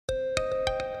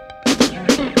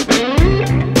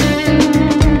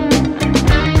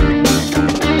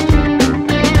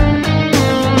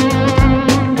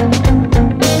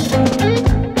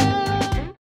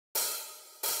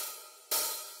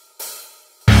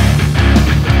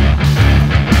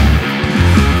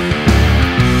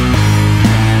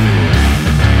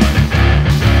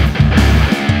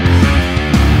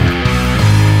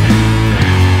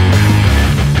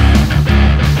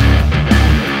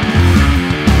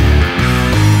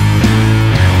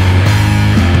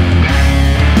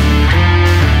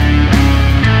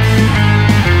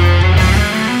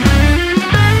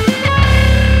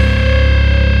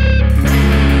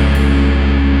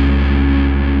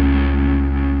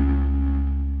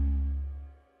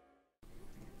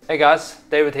Hey guys,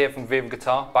 David here from Veevar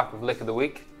Guitar, back with Lick of the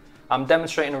Week. I'm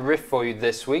demonstrating a riff for you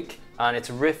this week, and it's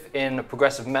a riff in a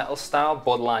progressive metal style,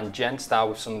 borderline Djent style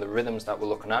with some of the rhythms that we're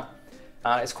looking at.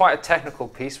 It's quite a technical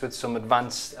piece with some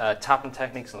advanced tapping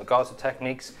techniques and legato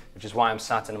techniques, which is why I'm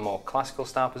sat in a more classical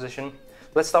style position.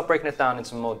 Let's start breaking it down in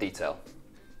some more detail.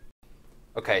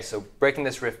 Okay, so breaking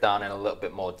this riff down in a little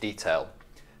bit more detail.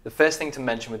 The first thing to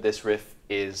mention with this riff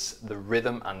is the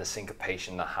rhythm and the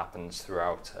syncopation that happens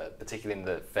throughout, particularly in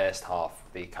the first half,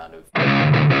 the kind of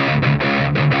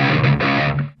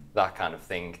that kind of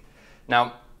thing.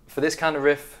 Now, for this kind of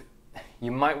riff,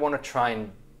 you might want to try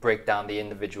and break down the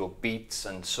individual beats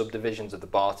and subdivisions of the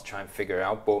bar to try and figure it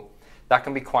out, but that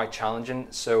can be quite challenging.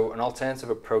 So an alternative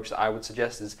approach that I would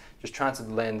suggest is just trying to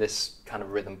learn this kind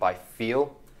of rhythm by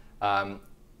feel.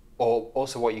 Or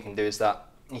also what you can do is that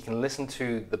you can listen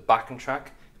to the backing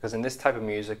track, because in this type of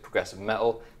music, progressive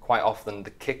metal, quite often the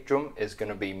kick drum is going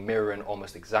to be mirroring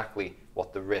almost exactly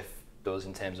what the riff does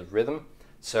in terms of rhythm.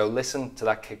 So listen to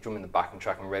that kick drum in the backing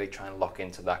track and really try and lock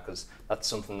into that, because that's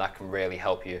something that can really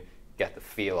help you get the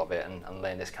feel of it and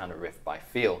learn this kind of riff by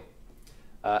feel.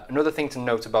 Another thing to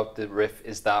note about the riff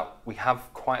is that we have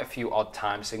quite a few odd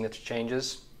time signature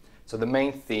changes. So the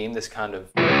main theme, this kind of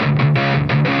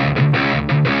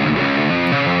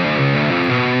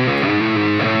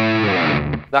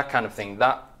that kind of thing,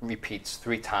 that repeats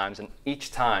 3 times, and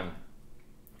each time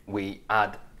we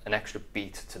add an extra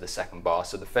beat to the second bar.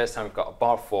 So the first time we've got a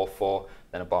bar 4/4,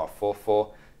 then a bar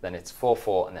 4/4, then it's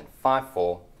 4/4 and then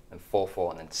 5/4 and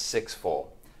 4/4 and then 6/4.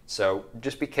 So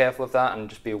just be careful of that and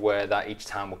just be aware that each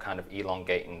time we're kind of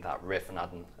elongating that riff and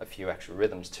adding a few extra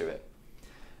rhythms to it.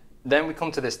 Then we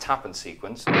come to this tapping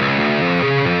sequence.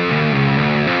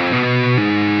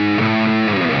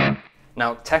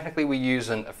 Now, technically we're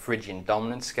using a Phrygian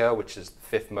Dominant scale, which is the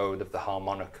 5th mode of the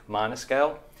harmonic minor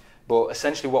scale. But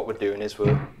essentially what we're doing is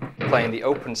we're playing the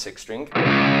open 6th string,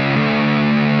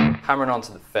 hammering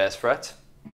onto the 1st fret,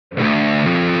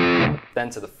 then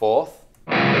to the 4th,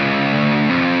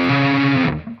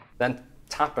 then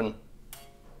tapping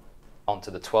onto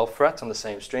the 12th fret on the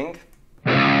same string,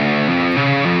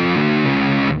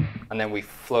 and then we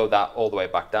flow that all the way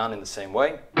back down in the same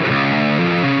way.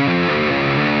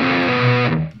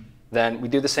 Then we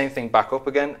do the same thing back up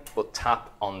again, but tap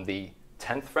on the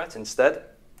 10th fret instead.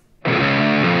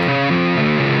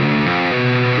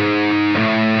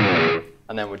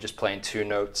 And then we're just playing 2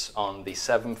 notes on the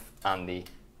 7th and the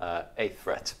 8th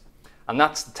fret. And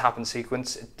that's the tapping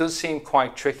sequence. It does seem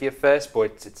quite tricky at first,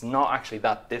 but it's not actually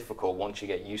that difficult once you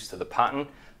get used to the pattern.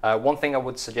 One thing I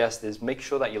would suggest is make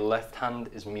sure that your left hand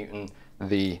is muting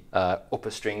the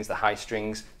upper strings, the high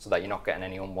strings, so that you're not getting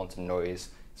any unwanted noise,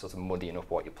 sort of muddying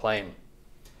up what you're playing.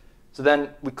 So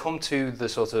then we come to the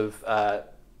sort of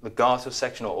legato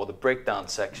section or the breakdown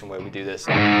section where we do this.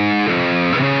 If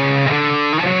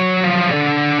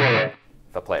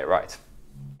I play it right.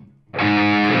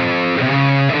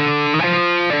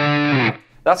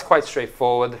 That's quite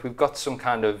straightforward. We've got some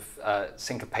kind of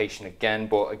syncopation again,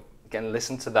 but again,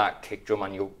 listen to that kick drum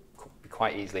and you'll be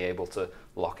quite easily able to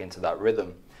lock into that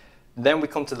rhythm. Then we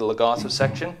come to the legato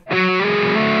section.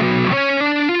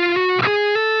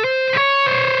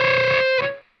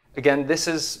 Again, this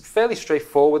is fairly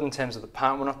straightforward in terms of the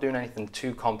pattern. We're not doing anything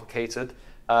too complicated.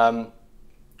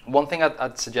 One thing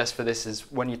I'd suggest for this is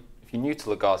if you're new to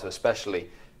legato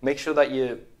especially, make sure that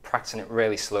you're practicing it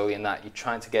really slowly and that you're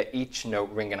trying to get each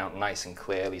note ringing out nice and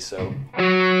clearly. So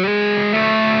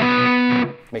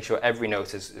make sure every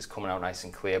note is coming out nice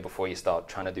and clear before you start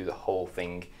trying to do the whole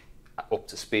thing up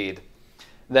to speed.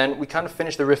 Then we kind of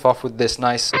finish the riff off with this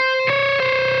nice,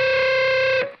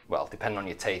 well, depending on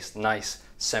your taste, nice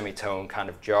semitone kind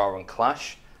of jar and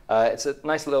clash. It's a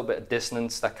nice little bit of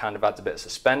dissonance that kind of adds a bit of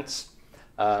suspense.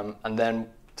 And then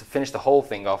to finish the whole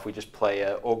thing off, we just play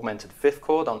an augmented 5th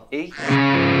chord on E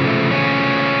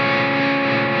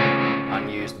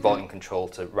and use the volume control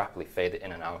to rapidly fade it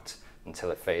in and out until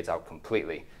it fades out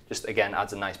completely. Just again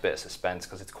adds a nice bit of suspense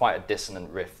because it's quite a dissonant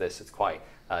riff. It's quite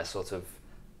sort of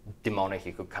demonic,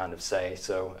 you could kind of say.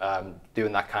 So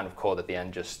doing that kind of chord at the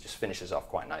end just finishes off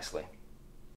quite nicely.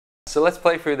 So let's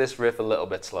play through this riff a little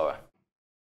bit slower.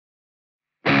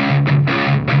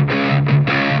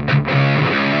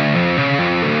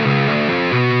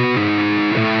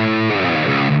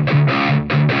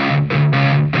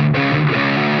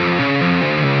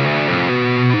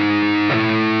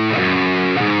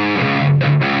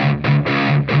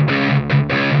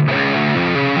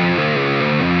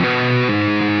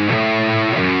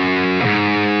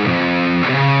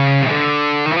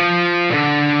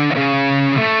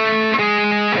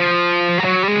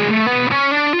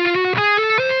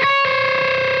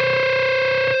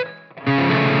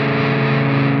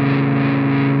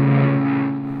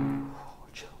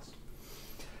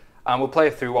 And we'll play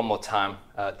it through one more time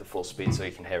at the full speed so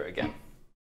you can hear it again.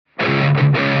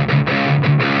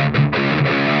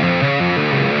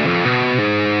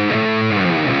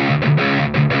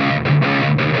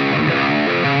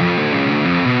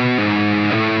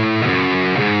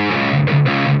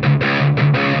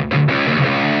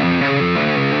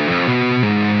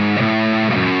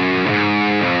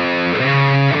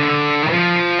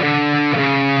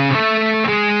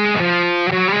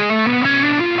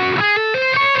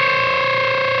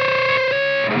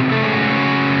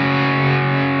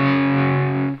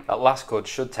 That last chord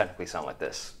should technically sound like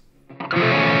this. So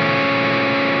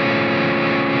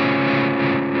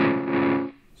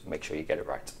make sure you get it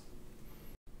right. So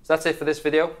that's it for this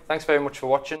video. Thanks very much for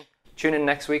watching. Tune in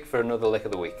next week for another lick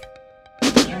of the week.